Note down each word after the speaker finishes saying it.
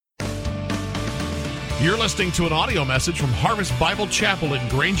You're listening to an audio message from Harvest Bible Chapel in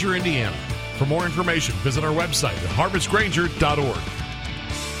Granger, Indiana. For more information, visit our website at harvestgranger.org.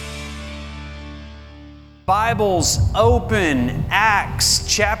 Bibles open, Acts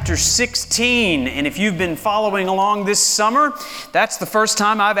chapter 16. And if you've been following along this summer, that's the first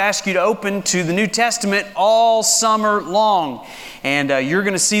time I've asked you to open to the New Testament all summer long. And you're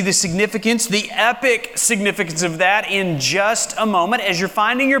going to see the significance, the epic significance of that in just a moment as you're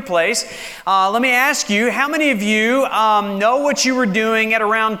finding your place. Let me ask you, how many of you know what you were doing at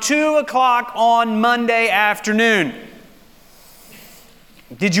around 2 o'clock on Monday afternoon?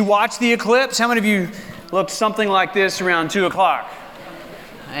 Did you watch the eclipse? How many of you looked something like this around 2 o'clock?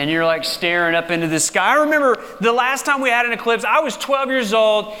 And you're like staring up into the sky. I remember the last time we had an eclipse, I was 12 years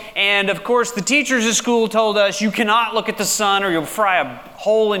old, and of course the teachers at school told us you cannot look at the sun or you'll fry a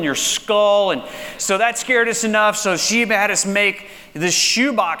hole in your skull. And so that scared us enough, so she had us make this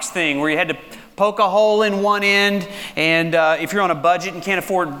shoebox thing where you had to poke a hole in one end, and if you're on a budget and can't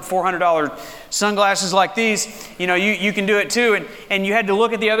afford $400 sunglasses like these, you can do it too. And you had to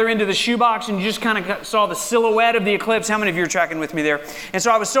look at the other end of the shoebox, and you just kind of saw the silhouette of the eclipse. How many of you are tracking with me there? And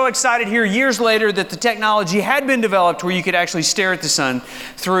so I was so excited here years later that the technology had been developed where you could actually stare at the sun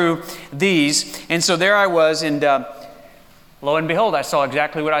through these. And so there I was, and lo and behold, I saw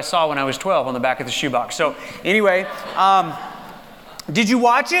exactly what I saw when I was 12 on the back of the shoebox. So anyway, did you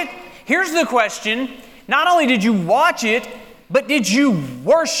watch it? Here's the question. Not only did you watch it, but did you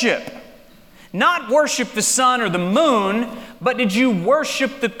worship? Not worship the sun or the moon, but did you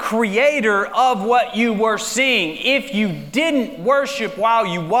worship the creator of what you were seeing? If you didn't worship while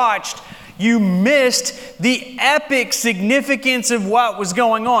you watched, you missed the epic significance of what was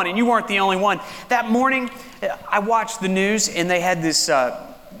going on. And you weren't the only one. That morning, I watched the news, and they had this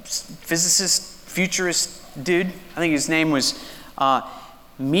physicist, futurist dude. I think his name was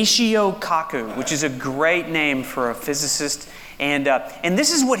Michio Kaku, which is a great name for a physicist. And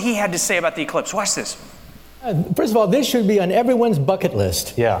this is what he had to say about the eclipse. Watch this. First of all, this should be on everyone's bucket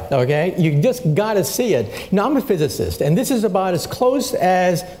list. Yeah. Okay? You just got to see it. Now, I'm a physicist, and this is about as close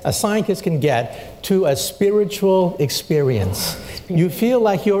as a scientist can get to a spiritual experience. You feel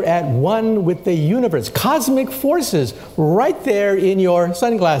like you're at one with the universe. Cosmic forces right there in your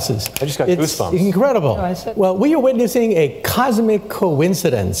sunglasses. I just got goosebumps. It's incredible. Well, we are witnessing a cosmic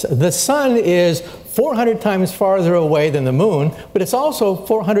coincidence. The sun is 400 times farther away than the moon, but it's also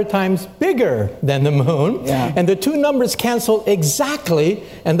 400 times bigger than the moon. Yeah. And the two numbers cancel exactly,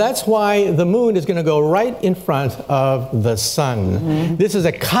 and that's why the moon is going to go right in front of the sun. Mm-hmm. This is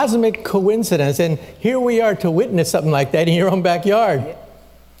a cosmic coincidence, and here we are to witness something like that in your own backyard.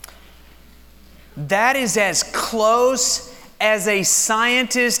 That is as close as a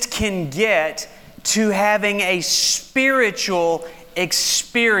scientist can get to having a spiritual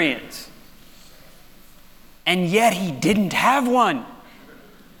experience. And yet he didn't have one.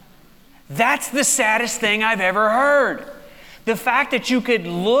 That's the saddest thing I've ever heard. The fact that you could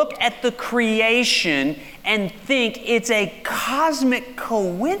look at the creation and think it's a cosmic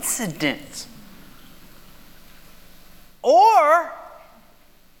coincidence. Or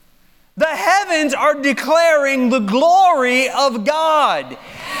the heavens are declaring the glory of God.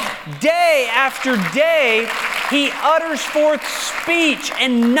 Day after day, He utters forth speech,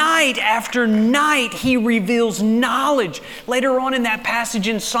 and night after night, He reveals knowledge. Later on in that passage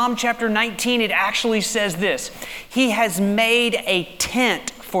in Psalm chapter 19, it actually says this: He has made a tent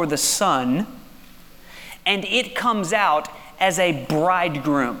for the sun, and it comes out as a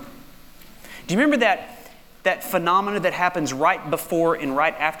bridegroom. Do you remember that phenomena that happens right before and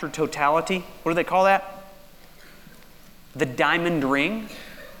right after totality? What do they call that? The diamond ring.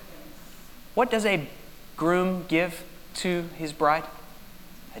 What does a groom give to his bride?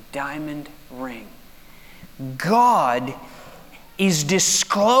 A diamond ring. God is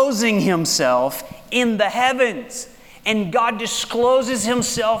disclosing Himself in the heavens. And God discloses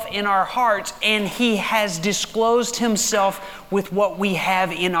Himself in our hearts, and He has disclosed Himself with what we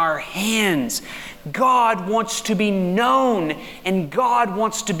have in our hands. God wants to be known, and God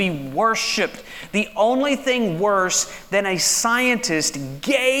wants to be worshiped. The only thing worse than a scientist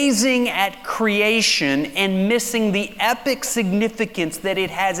gazing at creation and missing the epic significance that it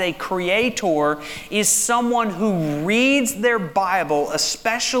has a creator is someone who reads their Bible,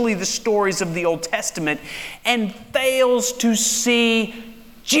 especially the stories of the Old Testament, and fails to see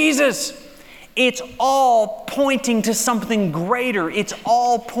Jesus. It's all pointing to something greater. It's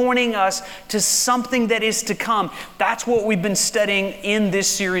all pointing us to something that is to come. That's what we've been studying in this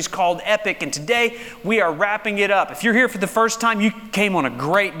series called Epic. And today we are wrapping it up. If you're here for the first time, you came on a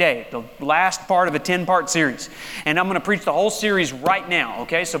great day, the last part of a 10-part series. And I'm going to preach the whole series right now,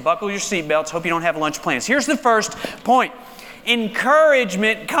 okay? So buckle your seatbelts. Hope you don't have lunch plans. Here's the first point.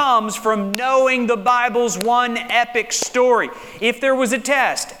 Encouragement comes from knowing the Bible's one epic story. If there was a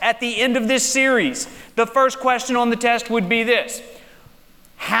test at the end of this series, the first question on the test would be this: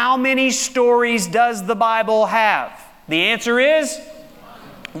 how many stories does the Bible have? The answer is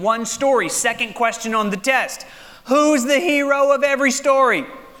one story. Second question on the test: who's the hero of every story?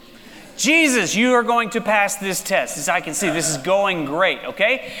 Jesus. You are going to pass this test. As I can see, this is going great,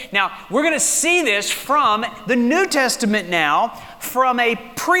 okay? Now, we're going to see this from the New Testament now, from a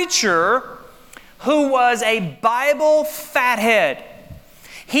preacher who was a Bible fathead.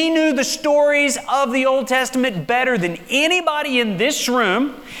 He knew the stories of the Old Testament better than anybody in this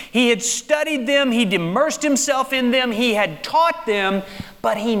room. He had studied them. He'd immersed himself in them. He had taught them,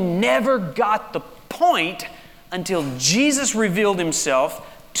 but he never got the point until Jesus revealed himself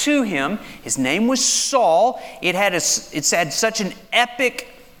to him. His name was Saul. It's had such an epic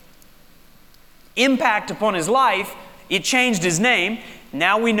impact upon his life, it changed his name.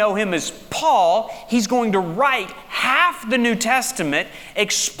 Now we know him as Paul. He's going to write half the New Testament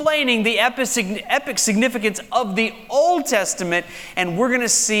explaining the epic significance of the Old Testament, and we're going to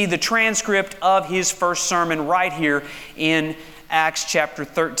see the transcript of his first sermon right here in Acts chapter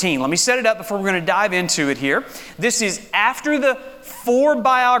 13. Let me set it up before we're going to dive into it here. This is after the 4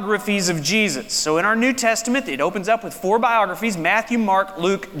 biographies of Jesus. So in our New Testament, it opens up with 4 biographies: Matthew, Mark,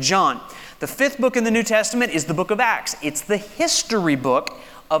 Luke, John. The 5th book in the New Testament is the book of Acts. It's the history book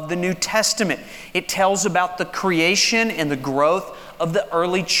of the New Testament. It tells about the creation and the growth of the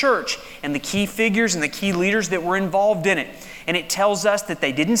early church and the key figures and the key leaders that were involved in it. And it tells us that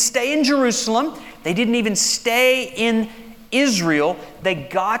they didn't stay in Jerusalem. They didn't even stay in Israel. They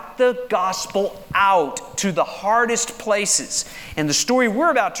got the gospel out to the hardest places. And the story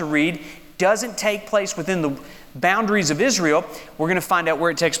we're about to read doesn't take place within the boundaries of Israel. We're going to find out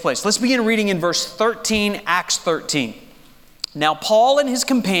where it takes place. Let's begin reading in verse 13, Acts 13. Now Paul and his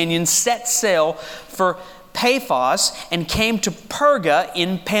companions set sail for Paphos and came to Perga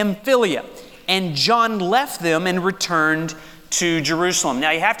in Pamphylia. And John left them and returned to Jerusalem.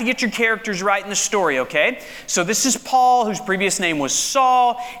 Now you have to get your characters right in the story, okay? So this is Paul, whose previous name was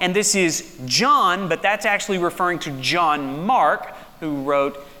Saul, and this is John, but that's actually referring to John Mark, who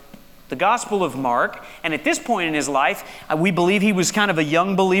wrote the Gospel of Mark. And at this point in his life, we believe he was kind of a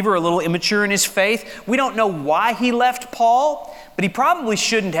young believer, a little immature in his faith. We don't know why he left Paul, but he probably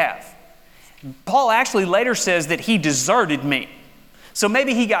shouldn't have. Paul actually later says that he deserted me. So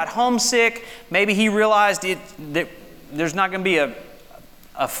maybe he got homesick, maybe he realized that there's not going to be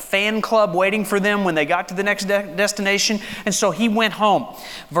a fan club waiting for them when they got to the next destination. And so he went home.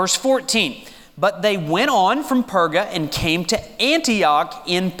 Verse 14, but they went on from Perga and came to Antioch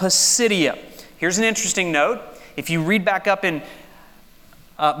in Pisidia. Here's an interesting note. If you read back up in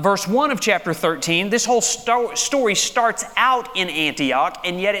verse 1 of chapter 13, this whole story starts out in Antioch,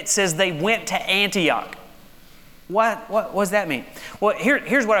 and yet it says they went to Antioch. What does that mean? Well,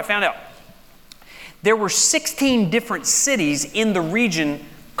 here's what I found out. There were 16 different cities in the region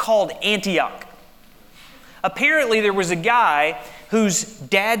called Antioch. Apparently there was a guy whose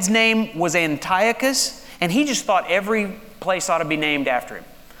dad's name was Antiochus, and he just thought every place ought to be named after him.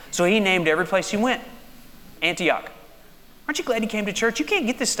 So he named every place he went Antioch. Aren't you glad he came to church? You can't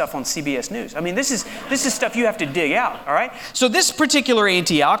get this stuff on CBS News. I mean, this is stuff you have to dig out, all right? So this particular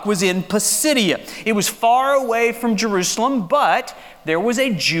Antioch was in Pisidia. It was far away from Jerusalem, but there was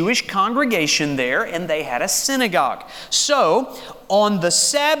a Jewish congregation there, and they had a synagogue. So on the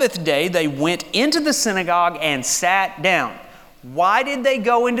Sabbath day, they went into the synagogue and sat down. Why did they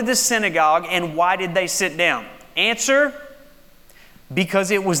go into the synagogue, and why did they sit down? Answer: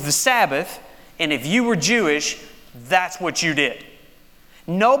 because it was the Sabbath, and if you were Jewish, that's what you did.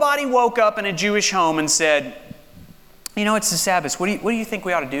 Nobody woke up in a Jewish home and said, you know, it's the Sabbath. What do you think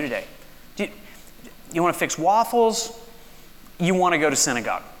we ought to do today? You want to fix waffles? You want to go to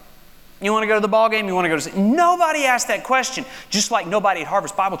synagogue? You want to go to the ball game? You want to go to synagogue? Nobody asked that question, just like nobody at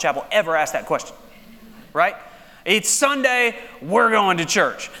Harvest Bible Chapel ever asked that question, right? It's Sunday, we're going to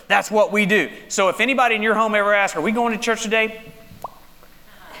church. That's what we do. So if anybody in your home ever asks, are we going to church today?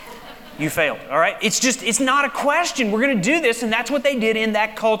 You failed, all right? It's not a question. We're going to do this, and that's what they did in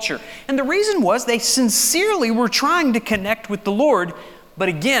that culture. And the reason was they sincerely were trying to connect with the Lord, But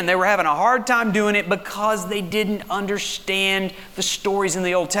again, they were having a hard time doing it because they didn't understand the stories in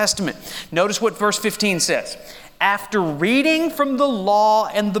the Old Testament. Notice what verse 15 says. After reading from the law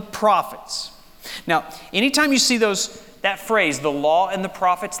and the prophets. Now, anytime you see that phrase, the law and the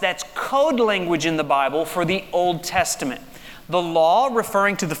prophets, that's code language in the Bible for the Old Testament. The law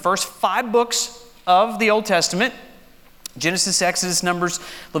referring to the first 5 books of the Old Testament, Genesis, Exodus, Numbers,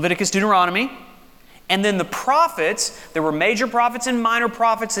 Leviticus, Deuteronomy. And then the prophets, there were major prophets and minor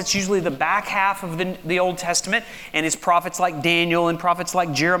prophets. That's usually the back half of the Old Testament. And it's prophets like Daniel and prophets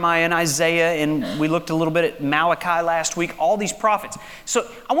like Jeremiah and Isaiah. And we looked a little bit at Malachi last week, all these prophets. So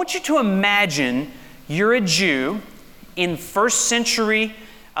I want you to imagine you're a Jew in first century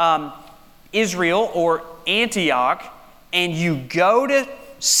Israel or Antioch, and you go to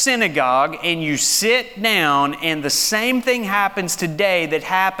synagogue and you sit down, and the same thing happens today that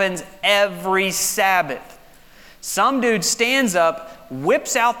happens every Sabbath. Some dude stands up,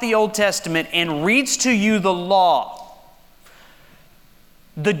 whips out the Old Testament, and reads to you the law.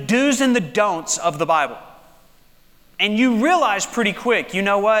 The do's and the don'ts of the Bible. And you realize pretty quick, you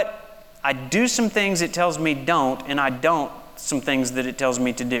know what? I do some things it tells me don't, and I don't some things that it tells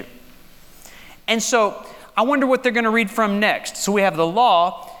me to do. And so I wonder what they're going to read from next. So we have the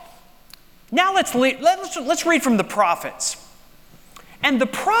law. Now let's read from the prophets. And the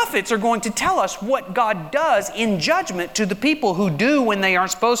prophets are going to tell us what God does in judgment to the people who do when they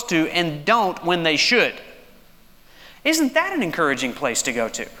aren't supposed to and don't when they should. Isn't that an encouraging place to go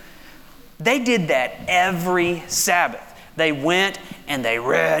to? They did that every Sabbath. They went and they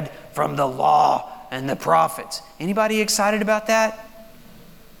read from the law and the prophets. Anybody excited about that?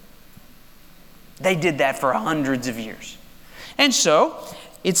 They did that for hundreds of years. And so,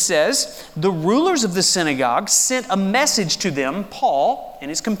 it says, the rulers of the synagogue sent a message to them, Paul and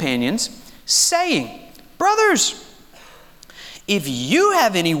his companions, saying, brothers, if you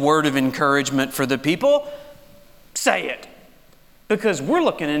have any word of encouragement for the people, say it. Because we're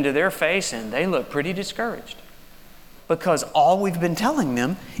looking into their face and they look pretty discouraged. Because all we've been telling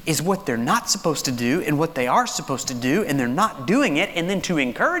them is what they're not supposed to do and what they are supposed to do, and they're not doing it. And then to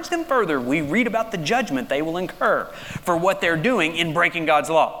encourage them further, we read about the judgment they will incur for what they're doing in breaking God's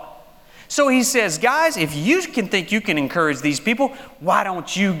law. So he says, guys, if you can think you can encourage these people, why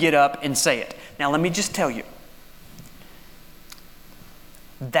don't you get up and say it? Now, let me just tell you.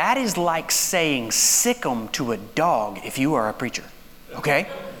 That is like saying sick 'em to a dog if you are a preacher, okay?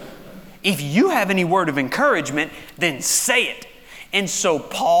 If you have any word of encouragement, then say it. And so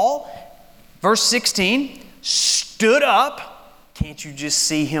Paul, verse 16, stood up. Can't you just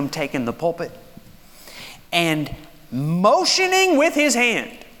see him taking the pulpit? And motioning with his hand.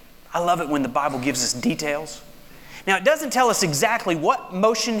 I love it when the Bible gives us details. Now, it doesn't tell us exactly what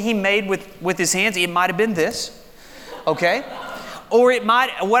motion he made with his hands. It might have been this, okay? Or it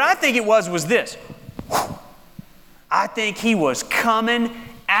might, what I think it was this. I think he was coming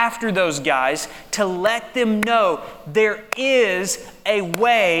after those guys to let them know there is a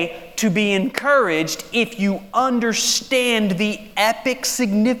way to be encouraged if you understand the epic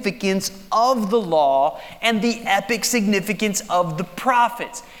significance of the law and the epic significance of the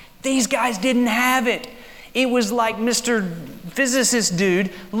prophets. These guys didn't have it. It was like Mr. Physicist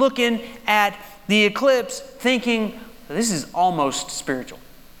dude looking at the eclipse thinking, this is almost spiritual,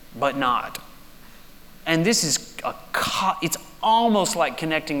 but not. And this is it's almost like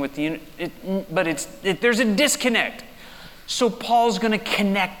connecting with the but there's a disconnect. So Paul's going to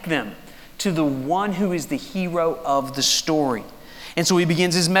connect them to the one who is the hero of the story. And so he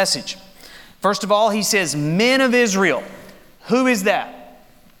begins his message. First of all, he says, men of Israel. Who is that?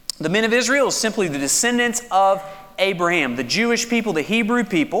 The men of Israel is simply the descendants of Abraham, the Jewish people, the Hebrew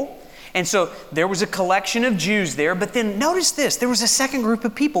people. And so there was a collection of Jews there, but then notice this, there was a second group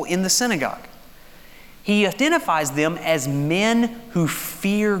of people in the synagogue. He identifies them as men who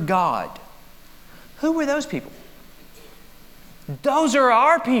fear God. Who were those people? Those are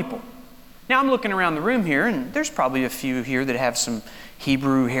our people. Now I'm looking around the room here, and there's probably a few here that have some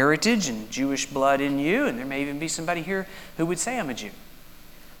Hebrew heritage and Jewish blood in you, and there may even be somebody here who would say I'm a Jew.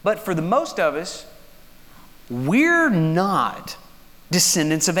 But for the most of us, we're not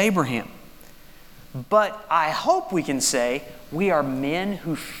descendants of Abraham. But I hope we can say we are men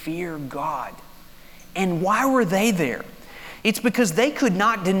who fear God. And why were they there? It's because they could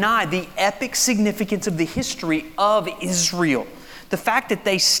not deny the epic significance of the history of Israel. The fact that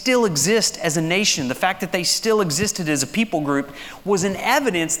they still exist as a nation, the fact that they still existed as a people group, was an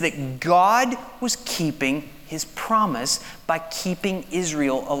evidence that God was keeping His promise by keeping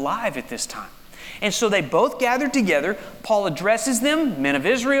Israel alive at this time. And so they both gathered together. Paul addresses them, men of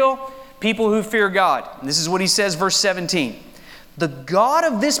Israel, people who fear God. And this is what he says, verse 17. The God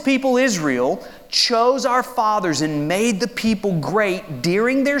of this people Israel chose our fathers and made the people great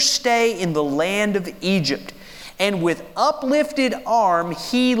during their stay in the land of Egypt. And with uplifted arm,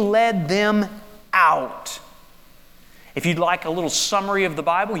 He led them out. If you'd like a little summary of the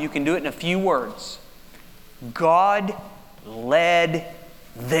Bible, you can do it in a few words. God led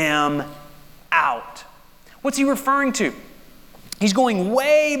them out. What's He referring to? He's going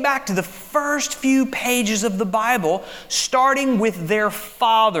way back to the first few pages of the Bible, starting with their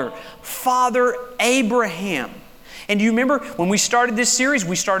father, Father Abraham. And do you remember when we started this series,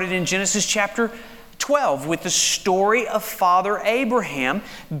 we started in Genesis chapter 12 with the story of Father Abraham.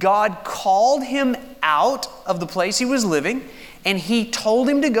 God called him out of the place he was living, and He told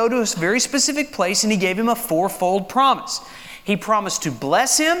him to go to a very specific place, and He gave him a fourfold promise. He promised to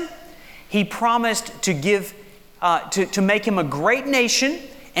bless him. He promised to give to make him a great nation,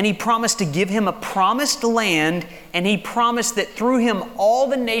 and He promised to give him a promised land, and He promised that through him all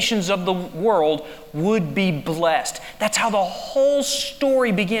the nations of the world would be blessed. That's how the whole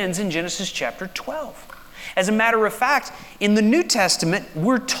story begins in Genesis chapter 12. As a matter of fact, in the New Testament,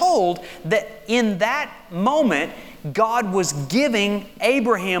 we're told that in that moment, God was giving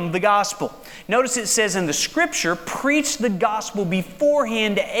Abraham the gospel. Notice it says in the Scripture, preach the gospel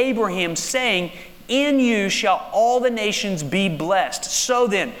beforehand to Abraham, saying, in you shall all the nations be blessed. So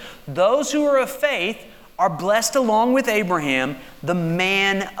then, those who are of faith are blessed along with Abraham, the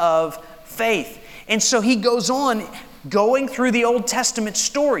man of faith. And so he goes on going through the Old Testament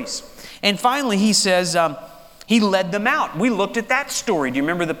stories. And finally he says, He led them out. We looked at that story. Do you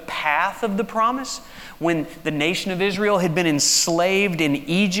remember the path of the promise? When the nation of Israel had been enslaved in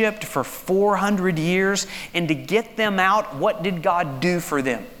Egypt for 400 years, and to get them out, what did God do for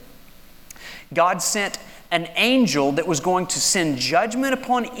them? God sent an angel that was going to send judgment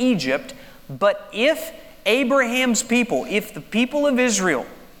upon Egypt, but if Abraham's people, if the people of Israel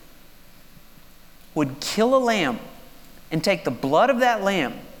would kill a lamb and take the blood of that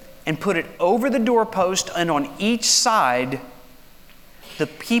lamb and put it over the doorpost and on each side, the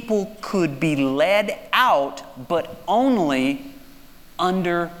people could be led out, but only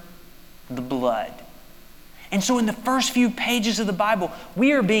under the blood. And so in the first few pages of the Bible,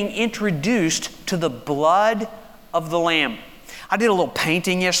 we are being introduced to the blood of the Lamb. I did a little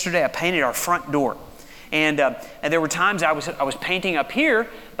painting yesterday. I painted our front door. And there were times I was painting up here,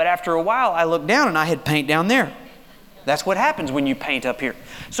 but after a while I looked down and I had paint down there. That's what happens when you paint up here.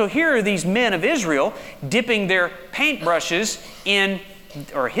 So here are these men of Israel dipping their paintbrushes in,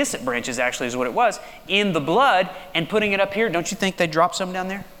 or hyssop branches actually is what it was, in the blood and putting it up here. Don't you think they dropped some down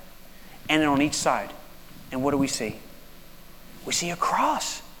there? And then on each side. And what do we see? We see a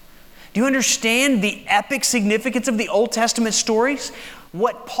cross. Do you understand the epic significance of the Old Testament stories?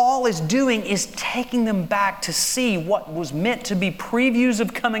 What Paul is doing is taking them back to see what was meant to be previews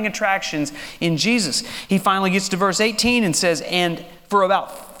of coming attractions in Jesus. He finally gets to verse 18 and says, and for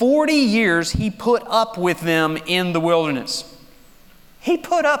about 40 years He put up with them in the wilderness. He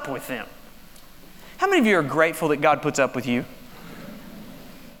put up with them. How many of you are grateful that God puts up with you?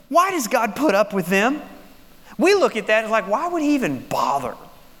 Why does God put up with them? We look at that as like, why would He even bother?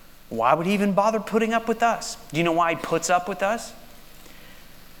 Why would He even bother putting up with us? Do you know why He puts up with us?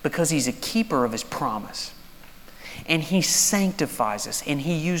 Because He's a keeper of His promise. And He sanctifies us. And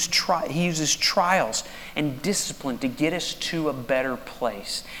He uses trials and discipline to get us to a better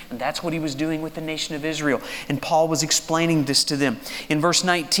place. And that's what He was doing with the nation of Israel. And Paul was explaining this to them. In verse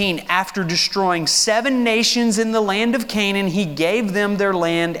 19, after destroying 7 nations in the land of Canaan, He gave them their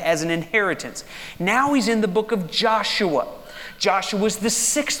land as an inheritance. Now he's in the book of Joshua. Joshua is the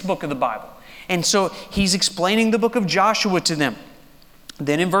 6th book of the Bible. And so he's explaining the book of Joshua to them.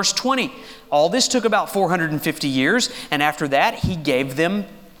 Then in verse 20, all this took about 450 years, and after that He gave them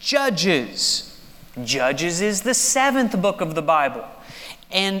Judges. Judges is the 7th book of the Bible.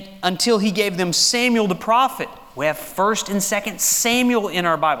 And until He gave them Samuel the prophet. We have 1st and 2nd Samuel in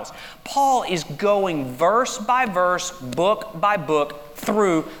our Bibles. Paul is going verse by verse, book by book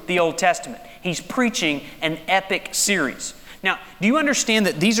through the Old Testament. He's preaching an epic series. Now, do you understand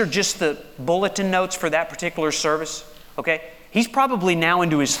that these are just the bulletin notes for that particular service? Okay? He's probably now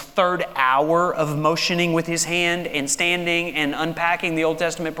into his 3rd hour of motioning with his hand and standing and unpacking the Old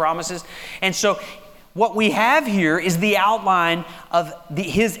Testament promises. And so what we have here is the outline of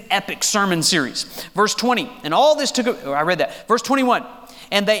his epic sermon series. Verse 20, and all this took, I read that. Verse 21,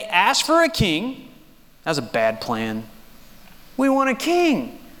 and they asked for a king. That was a bad plan. We want a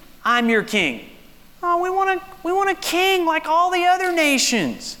king. I'm your king. Oh, we want a king like all the other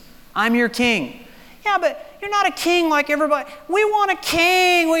nations. I'm your king. Yeah, but You're not a king like everybody. We want a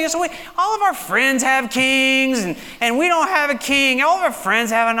king. All of our friends have kings, and we don't have a king. All of our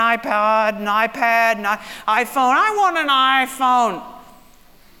friends have an iPad, an iPhone. I want an iPhone.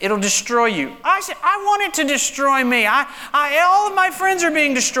 It'll destroy you. I said, I want it to destroy me. All of my friends are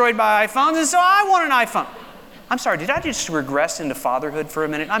being destroyed by iPhones, and so I want an iPhone. I'm sorry, did I just regress into fatherhood for a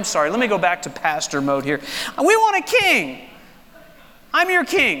minute? I'm sorry, let me go back to pastor mode here. We want a king. I'm your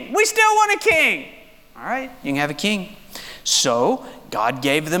king. We still want a king. All right, you can have a king. So God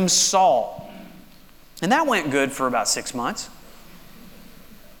gave them Saul. And that went good for about 6 months.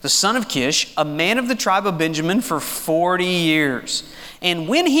 The son of Kish, a man of the tribe of Benjamin, for 40 years. And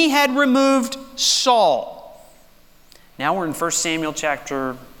when he had removed Saul, now we're in 1 Samuel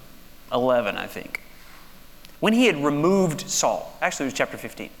chapter 11, I think. When he had removed Saul, actually it was chapter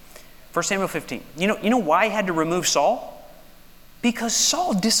 15. 1 Samuel 15. You know why he had to remove Saul? Because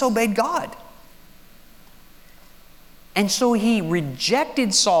Saul disobeyed God. And so he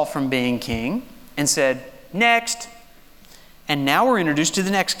rejected Saul from being king and said, next. And now we're introduced to the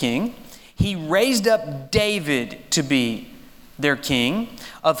next king. He raised up David to be their king,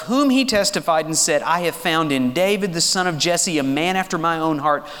 of whom he testified and said, I have found in David the son of Jesse a man after my own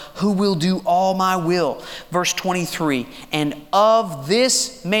heart who will do all my will. Verse 23, and of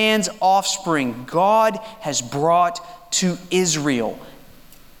this man's offspring God has brought to Israel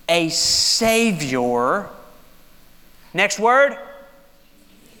a Savior. Next word?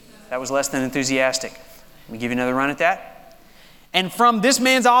 That was less than enthusiastic. Let me give you another run at that. And from this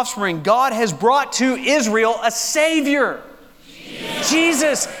man's offspring God has brought to Israel a Savior.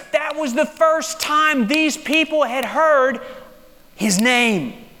 Jesus. That was the first time these people had heard His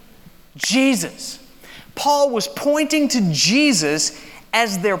name. Jesus. Paul was pointing to Jesus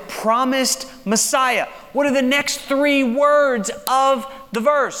as their promised Messiah. What are the next 3 words of the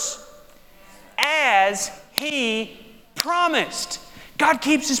verse? As He promised. God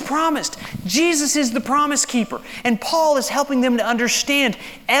keeps His promise. Jesus is the promise keeper. And Paul is helping them to understand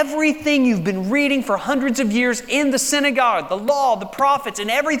everything you've been reading for hundreds of years in the synagogue, the law, the prophets,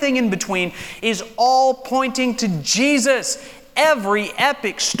 and everything in between is all pointing to Jesus. Every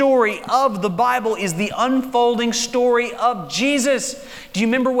epic story of the Bible is the unfolding story of Jesus. Do you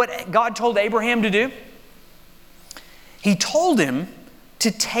remember what God told Abraham to do? He told him to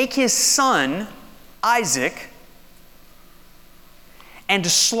take his son, Isaac, and to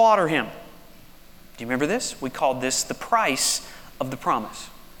slaughter him. Do you remember this? We called this the price of the promise.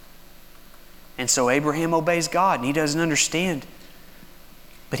 And so Abraham obeys God, and he doesn't understand.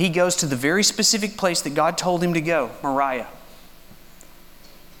 But he goes to the very specific place that God told him to go, Moriah.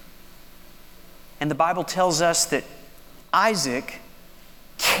 And the Bible tells us that Isaac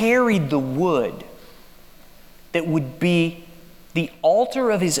carried the wood that would be the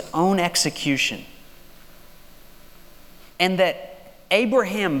altar of his own execution. And that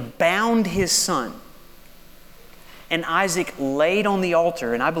Abraham bound his son, and Isaac laid on the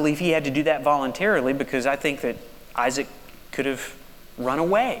altar. And I believe he had to do that voluntarily, because I think that Isaac could have run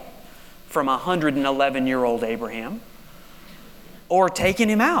away from a 111-year-old Abraham, or taken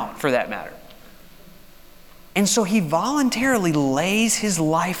him out for that matter. And so he voluntarily lays his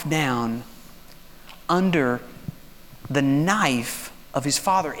life down under the knife of his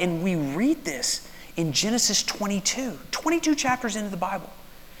father. And we read this in Genesis 22 chapters into the Bible.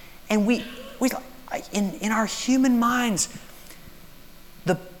 And we in our human minds,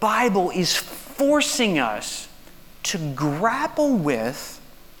 the Bible is forcing us to grapple with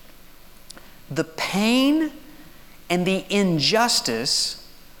the pain and the injustice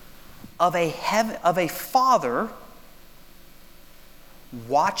of a father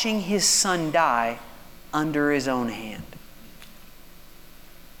watching his son die under his own hand.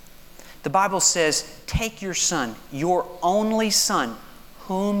 The Bible says, take your son, your only son,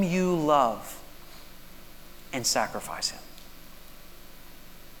 whom you love, and sacrifice him.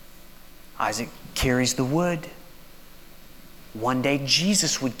 Isaac carries the wood. One day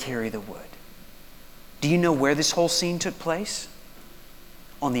Jesus would carry the wood. Do you know where this whole scene took place?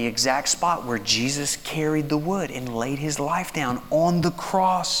 On the exact spot where Jesus carried the wood and laid his life down on the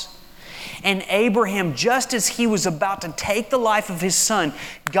cross. And Abraham, just as he was about to take the life of his son,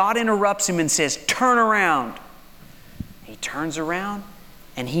 God interrupts him and says, turn around. He turns around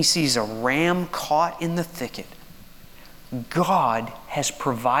and he sees a ram caught in the thicket. God has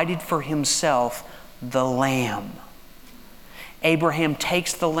provided for himself the lamb. Abraham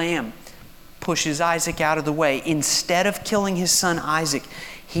takes the lamb, pushes Isaac out of the way. Instead of killing his son Isaac,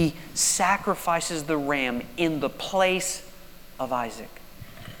 he sacrifices the ram in the place of Isaac.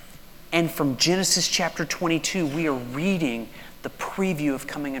 And from Genesis chapter 22, we are reading the preview of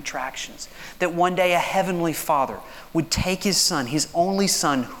coming attractions. That one day a heavenly Father would take His Son, His only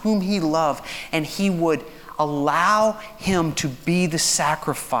Son, whom He loved, and He would allow Him to be the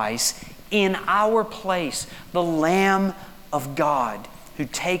sacrifice in our place, the Lamb of God who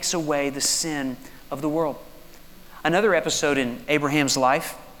takes away the sin of the world. Another episode in Abraham's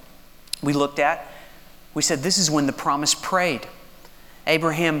life we looked at, we said this is when the promise prayed.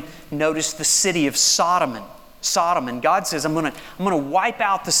 Abraham noticed the city of Sodom, and God says, I'm going to wipe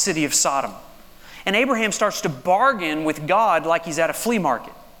out the city of Sodom. And Abraham starts to bargain with God like he's at a flea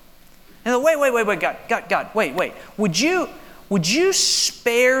market. And wait, God, wait. Would you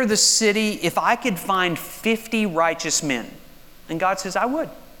spare the city if I could find 50 righteous men? And God says, I would.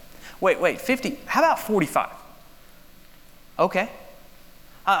 Wait, 50? How about 45? Okay.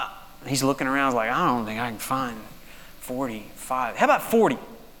 He's looking around like, I don't think I can find 45. How about 40?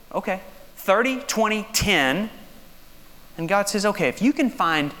 Okay. 30, 20, 10. And God says, okay, if you can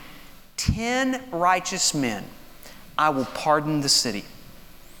find 10 righteous men, I will pardon the city.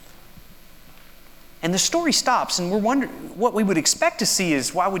 And the story stops, and we're wondering, what we would expect to see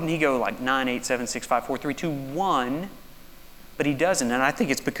is, why wouldn't He go like 9, 8, 7, 6, 5, 4, 3, 2, 1? But He doesn't, and I think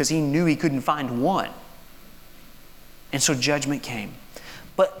it's because He knew He couldn't find one. And so judgment came.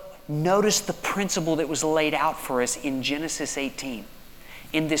 But notice the principle that was laid out for us in Genesis 18.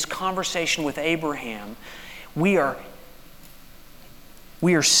 In this conversation with Abraham, we are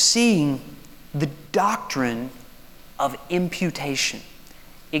seeing the doctrine of imputation.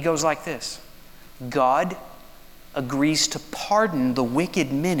 It goes like this. God agrees to pardon the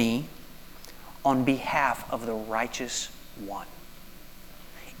wicked many on behalf of the righteous one.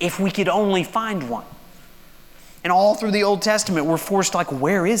 If we could only find one. And all through the Old Testament, we're forced like,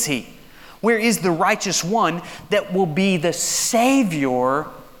 where is He? Where is the righteous one that will be the Savior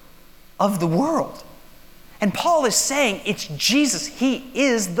of the world? And Paul is saying it's Jesus. He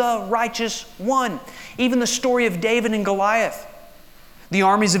is the righteous one. Even the story of David and Goliath. The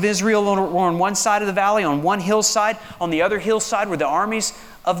armies of Israel were on one side of the valley, on one hillside. On the other hillside were the armies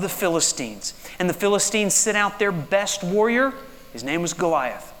of the Philistines. And the Philistines sent out their best warrior. His name was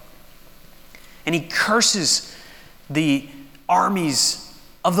Goliath. And he curses the armies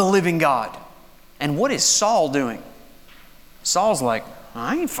of the living God. And what is Saul doing? Saul's like,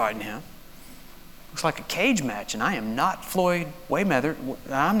 I ain't fighting him. Looks like a cage match, and I am not Floyd Mayweather.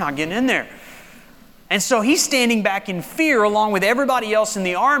 I'm not getting in there. And so he's standing back in fear along with everybody else in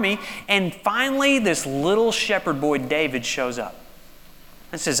the army. And finally, this little shepherd boy, David, shows up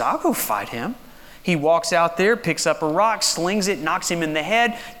and says, I'll go fight him. He walks out there, picks up a rock, slings it, knocks him in the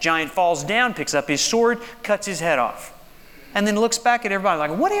head. Giant falls down, picks up his sword, cuts his head off. And then looks back at everybody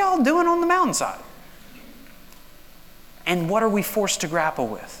like, what are y'all doing on the mountainside? And what are we forced to grapple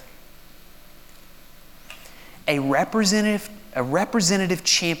with? A representative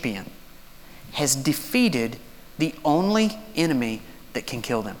champion has defeated the only enemy that can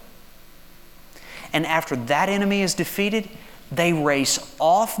kill them. And after that enemy is defeated, they race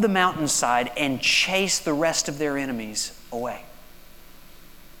off the mountainside and chase the rest of their enemies away.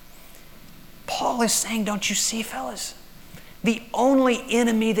 Paul is saying, don't you see, fellas? The only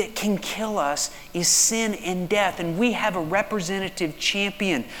enemy that can kill us is sin and death. And we have a representative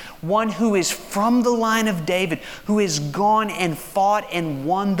champion, one who is from the line of David, who has gone and fought and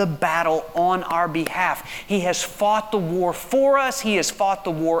won the battle on our behalf. He has fought the war for us. He has fought the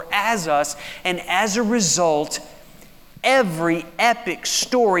war as us. And as a result, every epic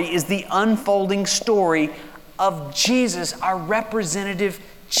story is the unfolding story of Jesus, our representative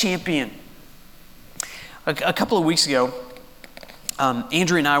champion. A couple of weeks ago,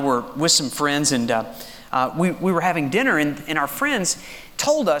 Andrew and I were with some friends, and we were having dinner, and our friends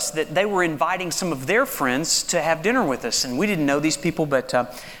told us that they were inviting some of their friends to have dinner with us. And we didn't know these people, but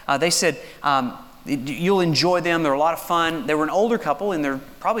they said, you'll enjoy them. They're a lot of fun. They were an older couple, and they're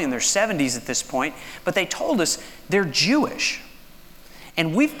probably in their 70s at this point, but they told us they're Jewish.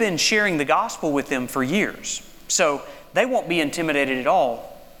 And we've been sharing the gospel with them for years. So they won't be intimidated at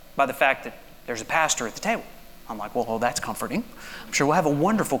all by the fact that there's a pastor at the table. I'm like, well, that's comforting. I'm sure we'll have a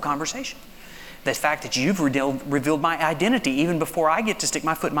wonderful conversation. The fact that you've revealed my identity even before I get to stick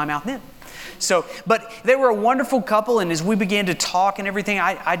my foot in my mouth then. So, but they were a wonderful couple, and as we began to talk and everything,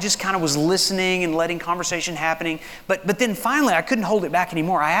 I just kind of was listening and letting conversation happening. But then finally, I couldn't hold it back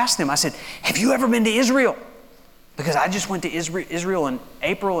anymore. I asked them, I said, have you ever been to Israel? because I just went to Israel in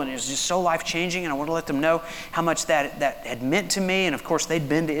April, and it was just so life-changing, and I want to let them know how much that had meant to me. And of course, they'd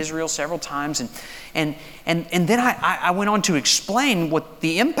been to Israel several times. And then I went on to explain what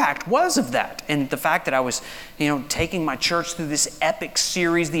the impact was of that, and the fact that I was, taking my church through this epic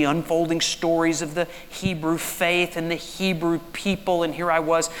series, the unfolding stories of the Hebrew faith and the Hebrew people. And here I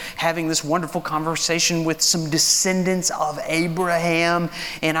was having this wonderful conversation with some descendants of Abraham.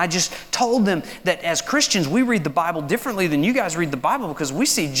 And I just told them that as Christians, we read the Bible differently than you guys read the Bible, because we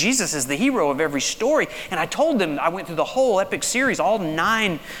see Jesus as the hero of every story. And I told them, I went through the whole epic series, all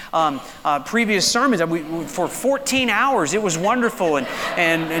 9 previous sermons for 14 hours. It was wonderful.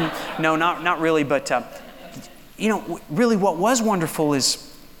 And no, not really, but really what was wonderful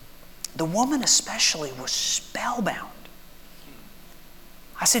is the woman especially was spellbound.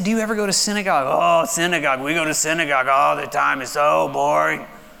 I said, do you ever go to synagogue? Oh, synagogue. We go to synagogue all the time. It's so boring.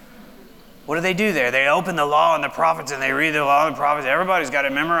 What do they do there? They open the law and the prophets and they read the law and the prophets. Everybody's got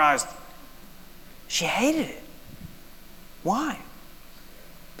it memorized. She hated it. Why?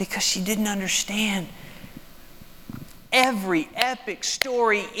 Because she didn't understand. Every epic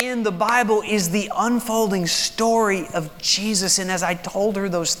story in the Bible is the unfolding story of Jesus. And as I told her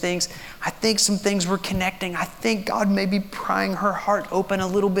those things, I think some things were connecting. I think God may be prying her heart open a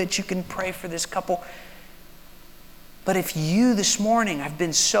little bit. You can pray for this couple. But if you this morning have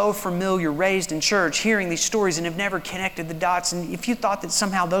been so familiar, raised in church, hearing these stories and have never connected the dots, and if you thought that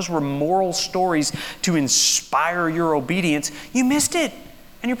somehow those were moral stories to inspire your obedience, you missed it.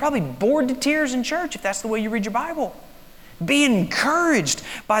 And you're probably bored to tears in church if that's the way you read your Bible. Be encouraged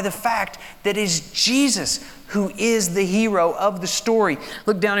by the fact that it is Jesus who is the hero of the story.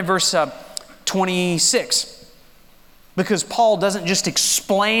 Look down in verse 26. Because Paul doesn't just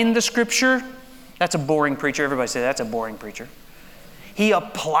explain the Scripture. That's a boring preacher. Everybody say that's a boring preacher. He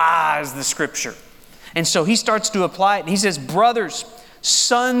applies the Scripture. And so he starts to apply it. And he says, brothers,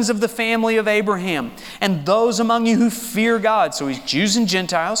 sons of the family of Abraham, and those among you who fear God. So he's Jews and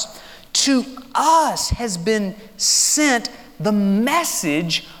Gentiles. To us has been sent the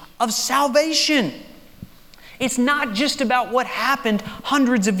message of salvation. It's not just about what happened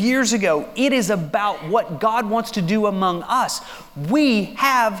hundreds of years ago. It is about what God wants to do among us. We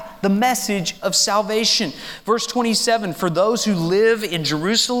have the message of salvation. Verse 27, for those who live in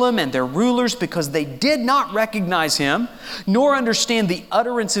Jerusalem and their rulers, because they did not recognize Him, nor understand the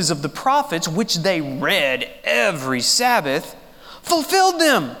utterances of the prophets, which they read every Sabbath, fulfilled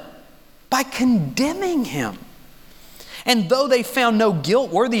them by condemning Him. And though they found no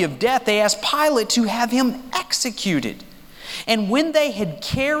guilt worthy of death, they asked Pilate to have Him executed. And when they had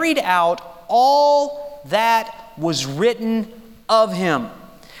carried out all that was written of Him,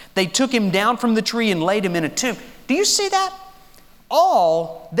 they took Him down from the tree and laid Him in a tomb. Do you see that?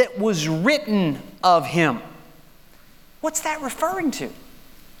 All that was written of Him. What's that referring to?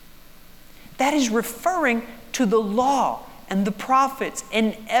 That is referring to the law and the prophets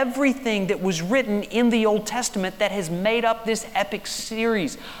and everything that was written in the Old Testament that has made up this epic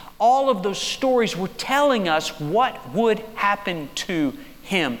series. All of those stories were telling us what would happen to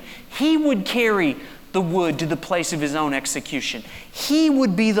Him. He would carry the wood to the place of His own execution. He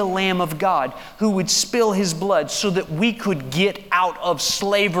would be the Lamb of God who would spill His blood so that we could get out of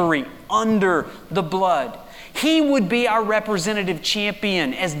slavery under the blood. He would be our representative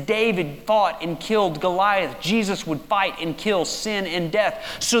champion. As David fought and killed Goliath, Jesus would fight and kill sin and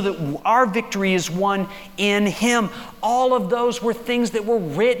death so that our victory is won in Him. All of those were things that were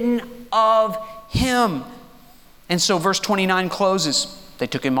written of Him. And so verse 29 closes. They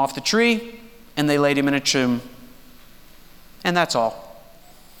took Him off the tree and they laid Him in a tomb. And that's all.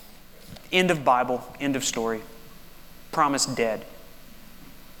 End of Bible, end of story. Promise dead.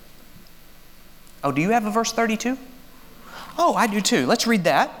 Oh, do you have a verse 32? Oh, I do too. Let's read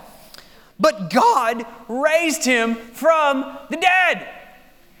that. But God raised Him from the dead.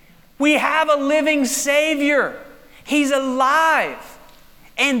 We have a living Savior. He's alive.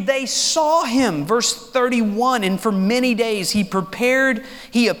 And they saw Him, verse 31, and for many days He appeared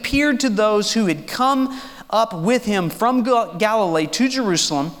to those who had come up with Him from Galilee to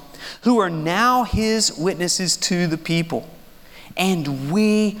Jerusalem, who are now His witnesses to the people. And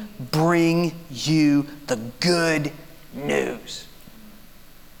we bring you the good news.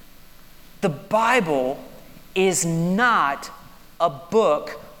 The Bible is not a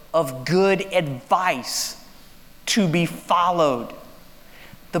book of good advice to be followed.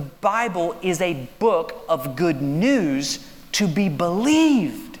 The Bible is a book of good news to be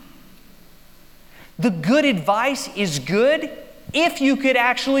believed. The good advice is good if you could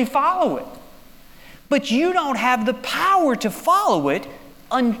actually follow it. But you don't have the power to follow it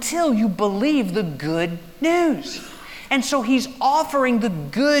until you believe the good news. And so he's offering the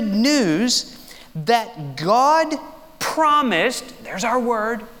good news that God promised, there's our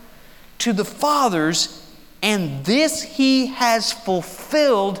word, to the fathers, and this he has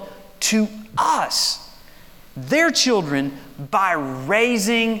fulfilled to us, their children, by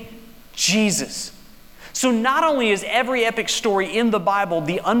raising Jesus. So not only is every epic story in the Bible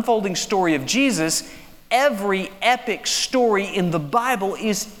the unfolding story of Jesus, every epic story in the Bible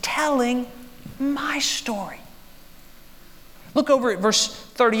is telling my story. Look over at verse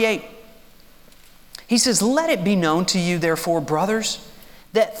 38. He says, "Let it be known to you, therefore, brothers,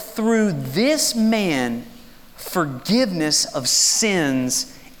 that through this man forgiveness of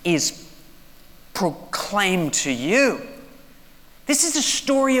sins is proclaimed to you." This is a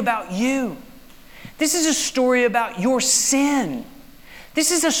story about you. This is a story about your sin.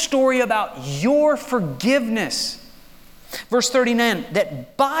 This is a story about your forgiveness. Verse 39,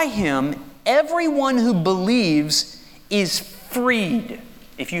 that by him everyone who believes is freed.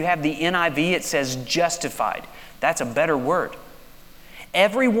 If you have the NIV, it says justified. That's a better word.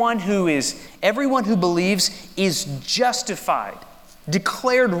 Everyone who believes is justified,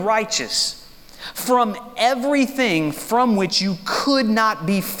 declared righteous from everything from which you could not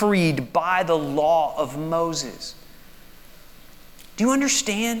be freed by the law of Moses. Do you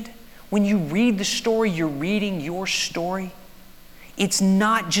understand? When you read the story, you're reading your story. It's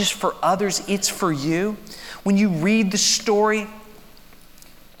not just for others, it's for you. When you read the story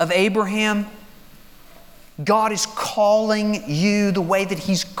of Abraham, God is calling you the way that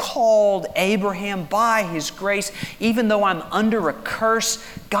He's called Abraham by His grace. Even though I'm under a curse,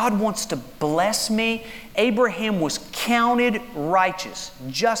 God wants to bless me. Abraham was counted righteous,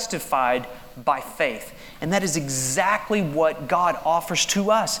 justified by faith. And that is exactly what God offers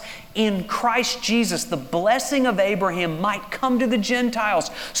to us. In Christ Jesus, the blessing of Abraham might come to the Gentiles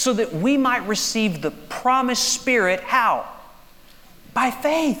so that we might receive the promised Spirit. How? By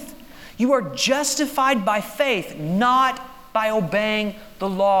faith. You are justified by faith, not by obeying the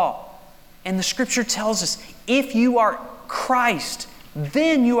law. And the Scripture tells us, if you are Christ,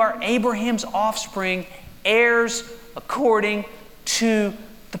 then you are Abraham's offspring, heirs according to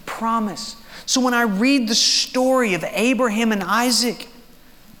the promise. So when I read the story of Abraham and Isaac,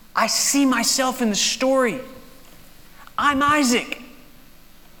 I see myself in the story. I'm Isaac.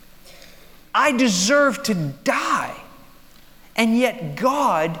 I deserve to die. And yet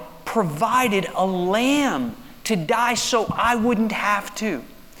God provided a lamb to die so I wouldn't have to.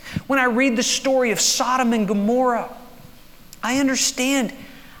 When I read the story of Sodom and Gomorrah, I understand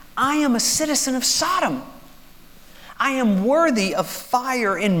I am a citizen of Sodom. I am worthy of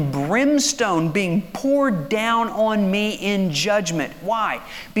fire and brimstone being poured down on me in judgment. Why?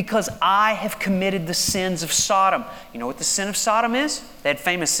 Because I have committed the sins of Sodom. You know what the sin of Sodom is? They had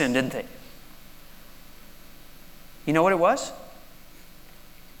famous sin, didn't they? You know what it was?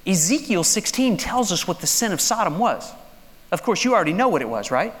 Ezekiel 16 tells us what the sin of Sodom was. Of course, you already know what it was,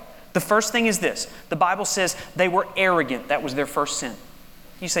 right? The first thing is this. The Bible says they were arrogant. That was their first sin.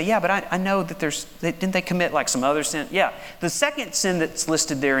 You say, yeah, but I know that didn't they commit like some other sin? Yeah. The second sin that's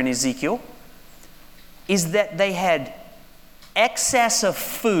listed there in Ezekiel is that they had excess of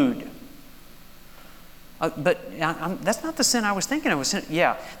food. That's not the sin I was thinking of.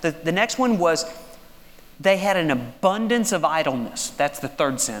 Yeah. The next one was they had an abundance of idleness. That's the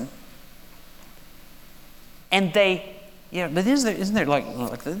third sin. And but isn't there like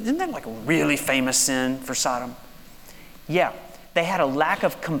a really famous sin for Sodom? Yeah. They had a lack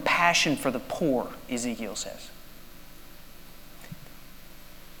of compassion for the poor, Ezekiel says.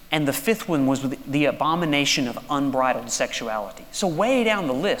 And the fifth one was the abomination of unbridled sexuality. So way down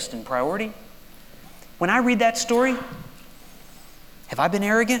the list in priority. When I read that story, have I been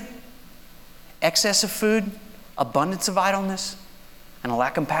arrogant? Excess of food, abundance of idleness, and a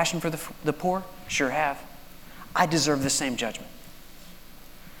lack of compassion for the poor? Sure have. I deserve the same judgment.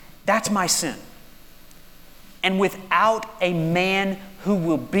 That's my sin. And without a man who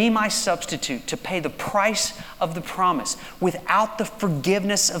will be my substitute to pay the price of the promise, without the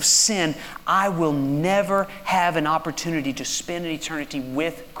forgiveness of sin, I will never have an opportunity to spend an eternity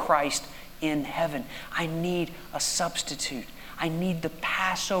with Christ in heaven. I need a substitute. I need the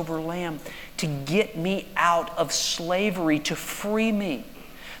Passover lamb to get me out of slavery, to free me.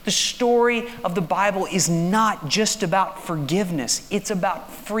 The story of the Bible is not just about forgiveness. It's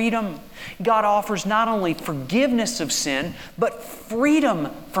about freedom. God offers not only forgiveness of sin, but freedom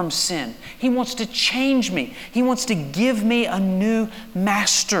from sin. He wants to change me. He wants to give me a new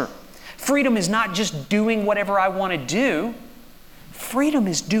master. Freedom is not just doing whatever I want to do. Freedom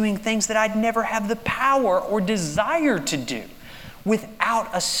is doing things that I'd never have the power or desire to do. without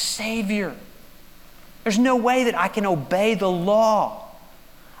a Savior. There's no way that I can obey the law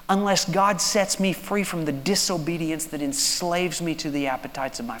unless God sets me free from the disobedience that enslaves me to the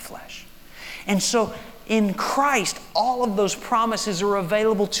appetites of my flesh. And so in Christ, all of those promises are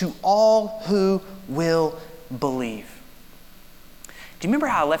available to all who will believe. Do you remember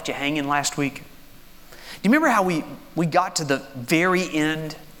how I left you hanging last week? Do you remember how we got to the very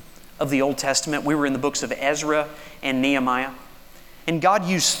end of the Old Testament? We were in the books of Ezra and Nehemiah. And God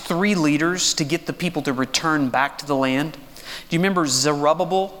used 3 leaders to get the people to return back to the land. Do you remember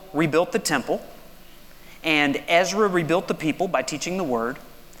Zerubbabel rebuilt the temple, and Ezra rebuilt the people by teaching the Word,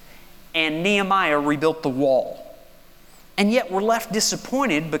 and Nehemiah rebuilt the wall. And yet we're left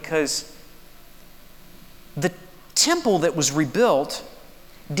disappointed because the temple that was rebuilt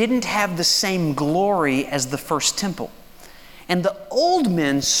didn't have the same glory as the first temple. And the old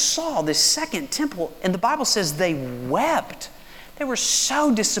men saw this second temple, and the Bible says they wept. They were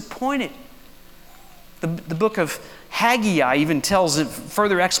so disappointed. The book of Haggai even tells a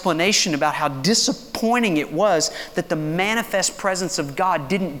further explanation about how disappointing it was that the manifest presence of God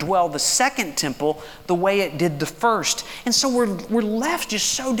didn't dwell the second temple the way it did the first. And so we're left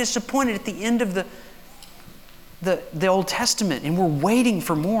just so disappointed at the end of the Old Testament, and we're waiting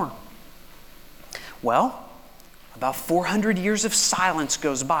for more. Well, about 400 years of silence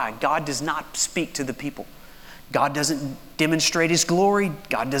goes by. God does not speak to the people. God doesn't demonstrate His glory.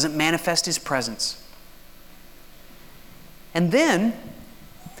 God doesn't manifest His presence. And then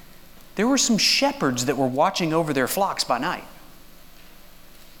there were some shepherds that were watching over their flocks by night.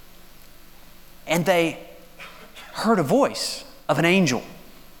 And they heard a voice of an angel.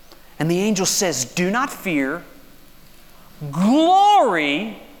 And the angel says, "Do not fear.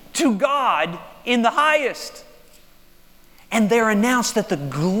 Glory to God in the highest." And they're announced that the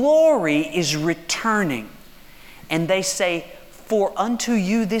glory is returning. And they say, "For unto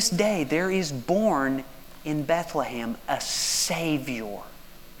you this day there is born in Bethlehem a Savior."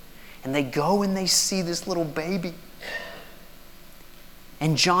 And they go and they see this little baby.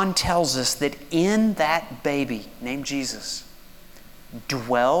 And John tells us that in that baby named Jesus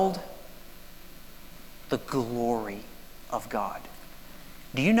dwelled the glory of God.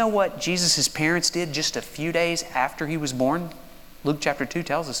 Do you know what Jesus' parents did just a few days after He was born? Luke chapter 2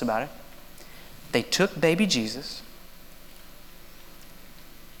 tells us about it. They took baby Jesus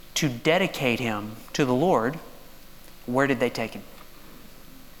to dedicate Him to the Lord. Where did they take Him?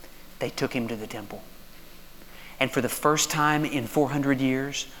 They took Him to the temple. And for the first time in 400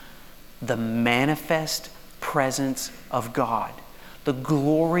 years, the manifest presence of God, the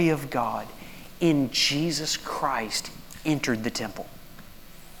glory of God in Jesus Christ entered the temple.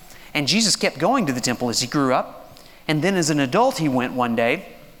 And Jesus kept going to the temple as He grew up. And then as an adult, He went one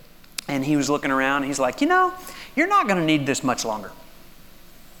day and He was looking around and He's like, "You know, you're not going to need this much longer."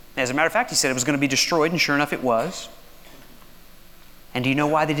 As a matter of fact, He said it was going to be destroyed, and sure enough it was. And do you know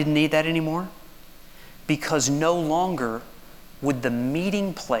why they didn't need that anymore? Because no longer would the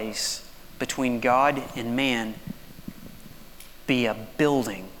meeting place between God and man be a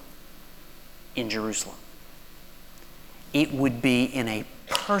building in Jerusalem. It would be in a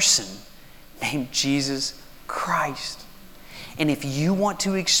person named Jesus Christ. And if you want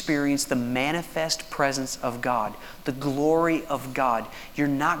to experience the manifest presence of God, the glory of God, you're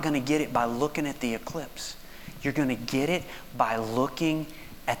not going to get it by looking at the eclipse. You're going to get it by looking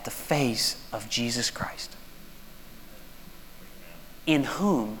at the face of Jesus Christ, in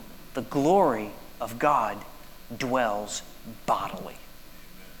whom the glory of God dwells bodily.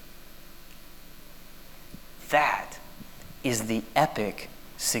 That is the epic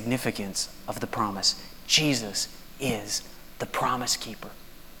significance of the promise. Jesus is the promise keeper.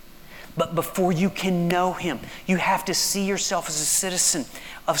 But before you can know Him, you have to see yourself as a citizen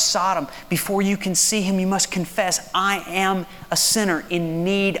of Sodom. Before you can see Him, you must confess, "I am a sinner in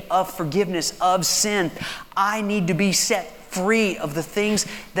need of forgiveness of sin. I need to be set free of the things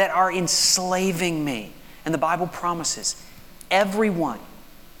that are enslaving me." And the Bible promises everyone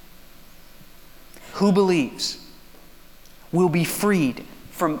who believes will be freed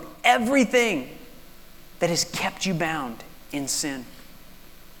from everything that has kept you bound in sin.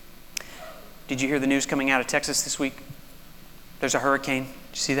 Did you hear the news coming out of Texas this week? There's a hurricane. Did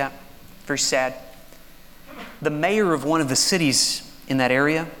you see that? Very sad. The mayor of one of the cities in that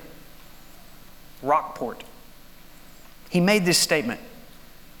area, Rockport, he made this statement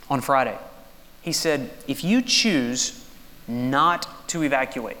on Friday. He said, "If you choose not to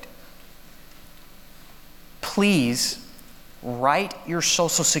evacuate, please write your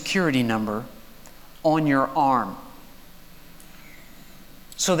Social Security number on your arm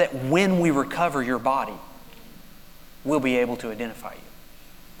so that when we recover your body, will be able to identify you.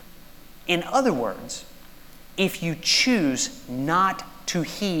 In other words, if you choose not to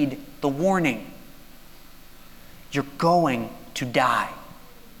heed the warning, you're going to die.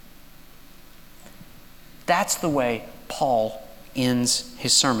 That's the way Paul ends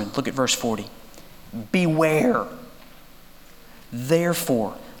his sermon. Look at verse 40. Beware,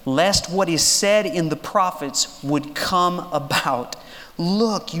 therefore, lest what is said in the prophets would come about.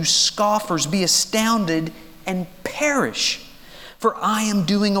 Look, you scoffers, be astounded and perish. For I am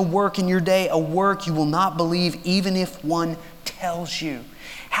doing a work in your day, a work you will not believe even if one tells you.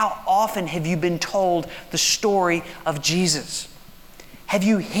 How often have you been told the story of Jesus? Have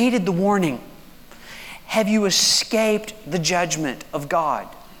you heeded the warning? Have you escaped the judgment of God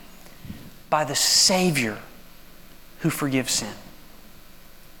by the Savior who forgives sin?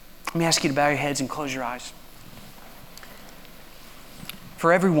 Let me ask you to bow your heads and close your eyes.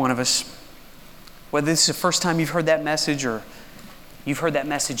 For every one of us, whether this is the first time you've heard that message or you've heard that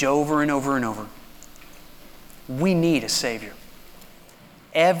message over and over and over, we need a Savior.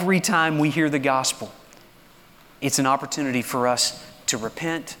 Every time we hear the gospel, it's an opportunity for us to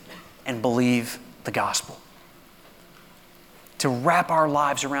repent and believe the gospel. To wrap our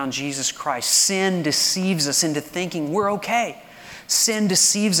lives around Jesus Christ. Sin deceives us into thinking we're okay. Sin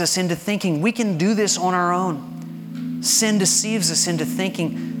deceives us into thinking we can do this on our own. Sin deceives us into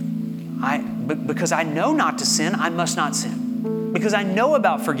thinking, because I know not to sin, I must not sin. Because I know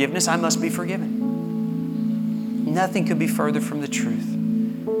about forgiveness, I must be forgiven. Nothing could be further from the truth.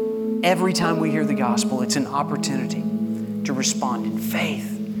 Every time we hear the gospel, it's an opportunity to respond in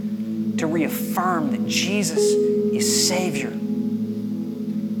faith, to reaffirm that Jesus is Savior,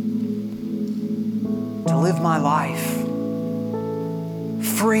 to live my life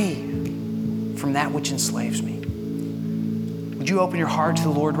free from that which enslaves me. Would you open your heart to the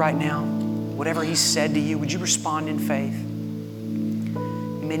Lord right now? Whatever He's said to you, would you respond in faith?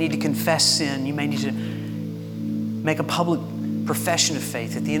 You may need to confess sin. You may need to make a public profession of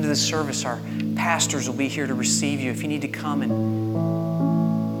faith. At the end of the service, our pastors will be here to receive you. If you need to come and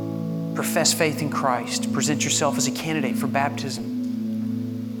profess faith in Christ, present yourself as a candidate for baptism.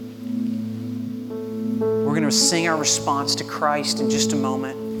 We're going to sing our response to Christ in just a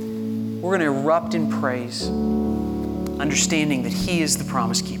moment. We're going to erupt in praise, understanding that He is the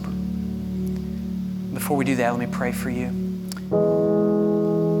promise keeper. Before we do that, let me pray for you.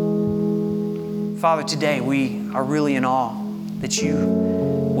 Father, today we are really in awe that you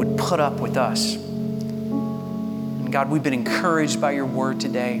would put up with us. And God, we've been encouraged by your word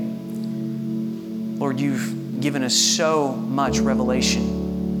today. Lord, you've given us so much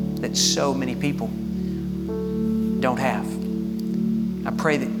revelation that so many people don't have. I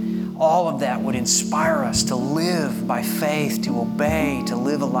pray that all of that would inspire us to live by faith, to obey, to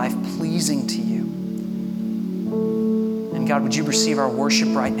live a life pleasing to you. And God, would you receive our worship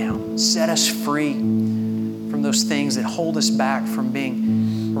right now? Set us free from those things that hold us back from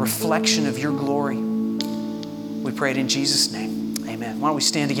being a reflection of your glory. We pray it in Jesus' name. Amen. Why don't we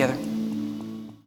stand together?